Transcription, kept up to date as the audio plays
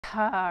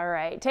All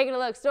right, taking a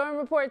look. Storm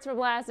reports from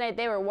last night.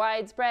 They were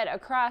widespread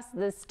across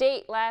the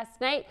state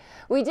last night.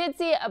 We did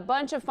see a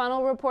bunch of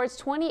funnel reports,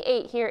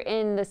 28 here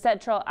in the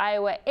central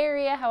Iowa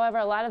area. However,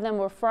 a lot of them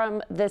were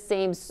from the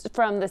same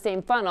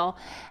funnel.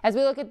 As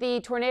we look at the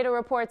tornado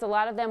reports, a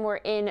lot of them were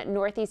in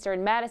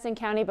northeastern Madison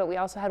County, but we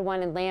also had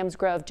one in Lambs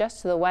Grove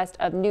just to the west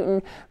of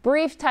Newton.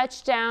 Brief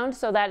touchdown,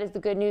 so that is the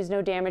good news.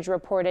 No damage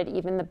reported,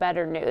 even the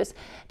better news.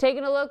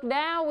 Taking a look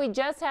now, we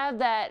just have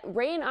that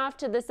rain off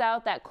to the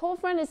south. That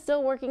cold front is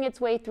still working its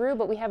way through,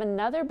 but we have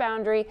another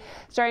boundary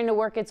starting to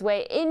work its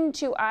way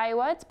into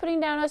Iowa. It's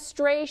putting down a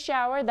stray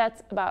shower.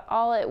 That's about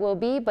all it will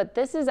be, but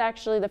this is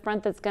actually the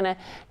front that's going to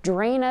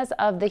drain us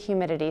of the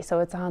humidity, so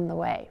it's on the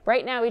way.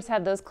 Right now we just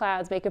have those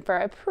clouds making for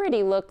a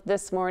pretty look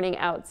this morning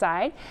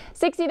outside.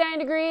 69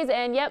 degrees,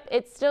 and yep,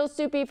 it's still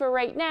soupy for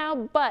right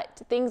now,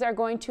 but things are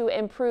going to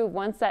improve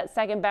once that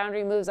second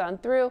boundary moves on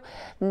through.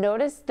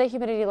 Notice the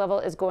humidity level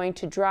is going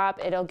to drop.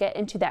 It'll get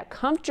into that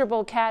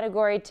comfortable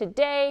category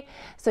today,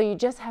 so you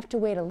just have to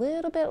wait a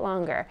little bit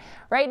longer.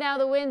 Right now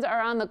the winds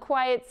are on the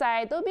quiet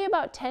side. They'll be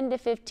about 10 to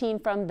 15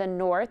 from the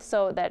north,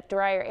 so that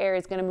drier air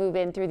is going to move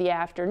in through the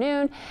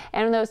afternoon.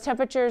 And those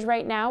temperatures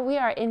right now, we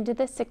are into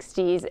the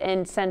 60s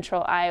in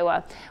central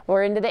Iowa.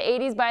 We're into the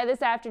 80s by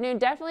this afternoon.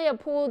 Definitely a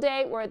pool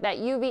day where that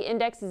UV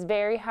index is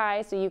very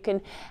high, so you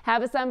can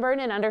have a sunburn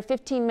in under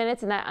 15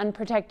 minutes in that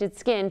unprotected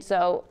skin.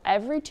 So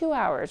every 2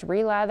 hours,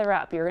 relather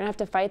up. You're gonna have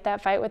to fight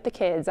that fight with the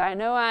kids. I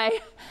know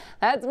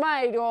that's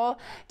my goal.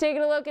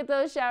 Taking a look at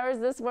those showers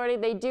this morning,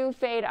 they do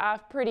fade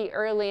off pretty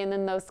early, and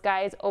then those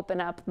skies open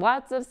up.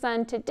 Lots of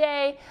sun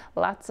today,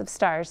 lots of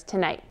stars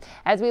tonight.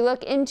 As we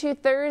look into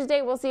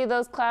Thursday, we'll see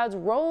those clouds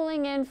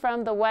rolling in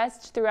from the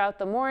west throughout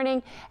the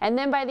morning, and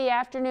then by the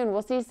afternoon,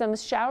 we'll see some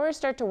showers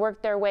start to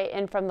work their way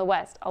in from the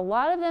west. A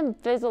lot of them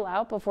fizzle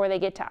out before they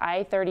get to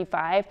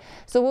I-35,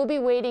 so we'll be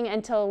waiting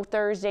until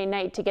Thursday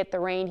night to get the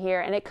rain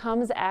here, and it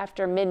comes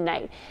after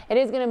midnight. It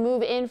is going to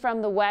move in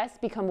from the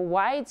west, become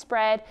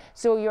widespread,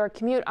 so your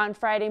commute on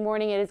Friday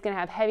morning, it is going to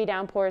have heavy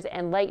downpours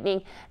and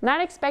lightning.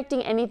 Not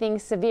expecting anything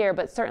severe,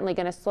 but certainly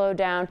going to slow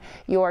down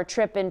your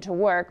trip into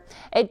work.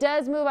 It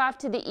does move off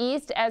to the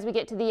east as we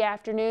get to the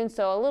afternoon,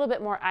 so a little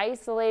bit more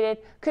isolated.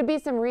 Could be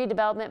some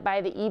redevelopment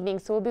by the evening,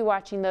 so we'll be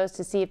watching those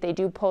to see if they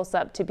do pulse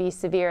up to be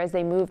severe as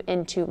they move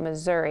into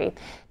Missouri.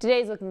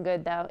 Today's looking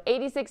good though.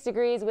 86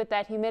 degrees with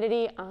that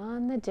humidity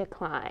on the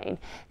decline.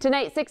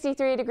 Tonight,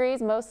 63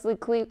 degrees, mostly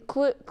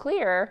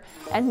clear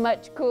and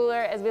much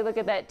cooler. As we look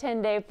at that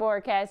 10-day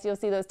forecast, you'll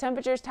see those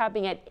temperatures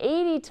topping at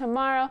 80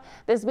 tomorrow.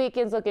 This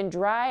weekend's looking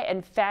dry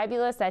and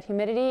fabulous. That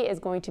humidity is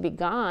going to be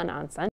gone on Sunday.